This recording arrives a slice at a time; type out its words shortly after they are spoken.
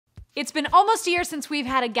It's been almost a year since we've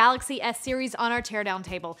had a Galaxy S series on our teardown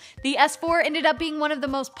table. The S4 ended up being one of the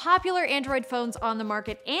most popular Android phones on the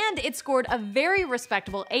market, and it scored a very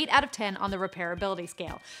respectable 8 out of 10 on the repairability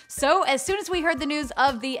scale. So as soon as we heard the news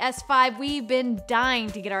of the S5, we've been dying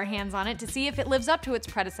to get our hands on it to see if it lives up to its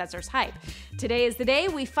predecessor's hype. Today is the day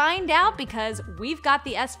we find out because we've got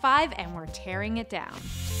the S5 and we're tearing it down.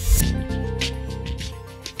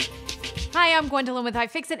 Hi, I'm Gwendolyn with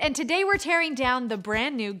iFixit, and today we're tearing down the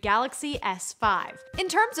brand new Galaxy S5. In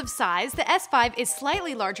terms of size, the S5 is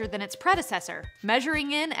slightly larger than its predecessor,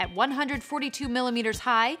 measuring in at 142 millimeters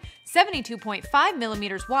high, 72.5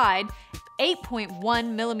 millimeters wide,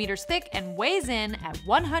 8.1 millimeters thick, and weighs in at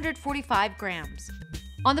 145 grams.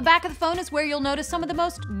 On the back of the phone is where you'll notice some of the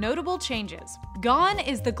most notable changes. Gone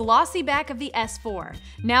is the glossy back of the S4.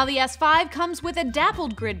 Now the S5 comes with a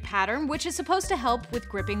dappled grid pattern, which is supposed to help with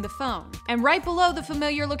gripping the phone. And right below the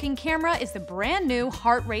familiar looking camera is the brand new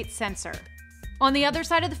heart rate sensor. On the other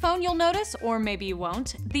side of the phone you'll notice, or maybe you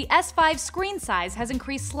won't, the S5 screen size has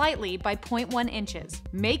increased slightly by 0.1 inches,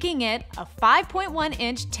 making it a 5.1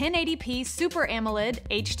 inch 1080p Super AMOLED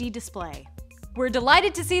HD display. We're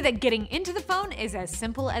delighted to see that getting into the phone is as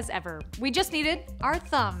simple as ever. We just needed our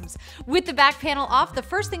thumbs. With the back panel off, the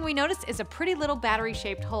first thing we noticed is a pretty little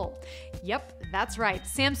battery-shaped hole. Yep, that's right.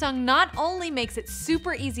 Samsung not only makes it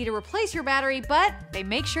super easy to replace your battery, but they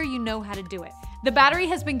make sure you know how to do it. The battery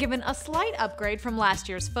has been given a slight upgrade from last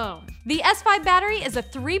year's phone. The S5 battery is a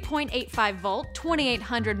 3.85 volt,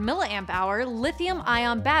 2800 milliamp hour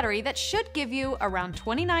lithium-ion battery that should give you around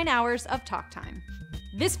 29 hours of talk time.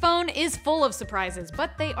 This phone is full of surprises,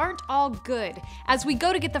 but they aren't all good. As we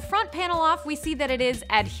go to get the front panel off, we see that it is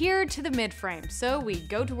adhered to the mid-frame. So we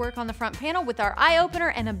go to work on the front panel with our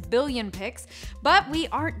iOpener and a billion picks, but we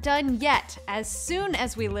aren't done yet. As soon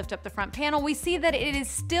as we lift up the front panel, we see that it is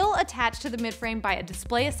still attached to the mid-frame by a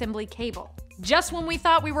display assembly cable. Just when we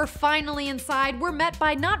thought we were finally inside, we're met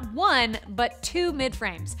by not one, but two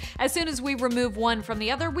mid-frames. As soon as we remove one from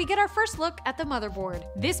the other, we get our first look at the motherboard.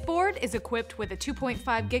 This board is equipped with a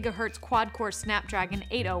 2.5 GHz quad-core Snapdragon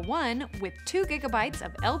 801 with 2 GB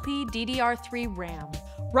of LPDDR3 RAM.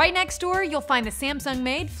 Right next door, you'll find the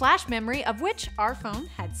Samsung-made flash memory, of which our phone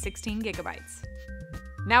had 16 GB.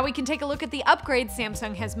 Now we can take a look at the upgrades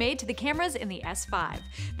Samsung has made to the cameras in the S5.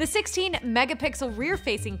 The 16 megapixel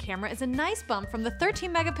rear-facing camera is a nice bump from the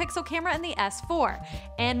 13 megapixel camera in the S4.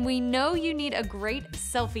 And we know you need a great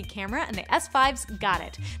selfie camera, and the S5's got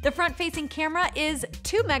it. The front-facing camera is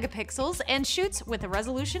 2 megapixels and shoots with a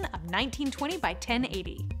resolution of 1920 by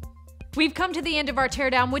 1080. We've come to the end of our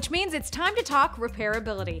teardown, which means it's time to talk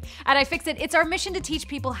repairability. At iFixit, it's our mission to teach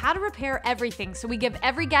people how to repair everything, so we give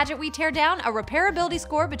every gadget we tear down a repairability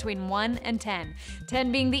score between 1 and 10.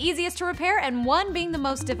 10 being the easiest to repair and 1 being the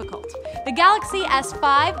most difficult. The Galaxy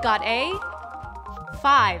S5 got a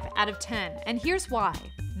 5 out of 10, and here's why.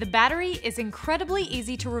 The battery is incredibly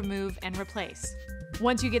easy to remove and replace.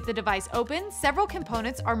 Once you get the device open, several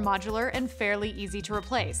components are modular and fairly easy to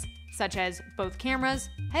replace, such as both cameras,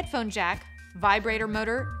 headphone jack, vibrator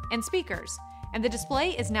motor, and speakers. And the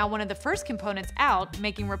display is now one of the first components out,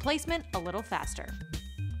 making replacement a little faster.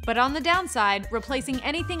 But on the downside, replacing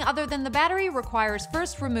anything other than the battery requires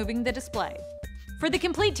first removing the display. For the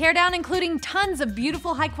complete teardown, including tons of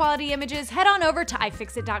beautiful high-quality images, head on over to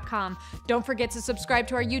iFixit.com. Don't forget to subscribe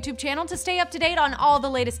to our YouTube channel to stay up to date on all the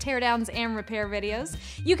latest teardowns and repair videos.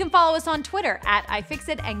 You can follow us on Twitter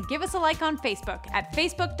 @iFixit and give us a like on Facebook at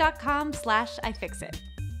facebook.com/iFixit.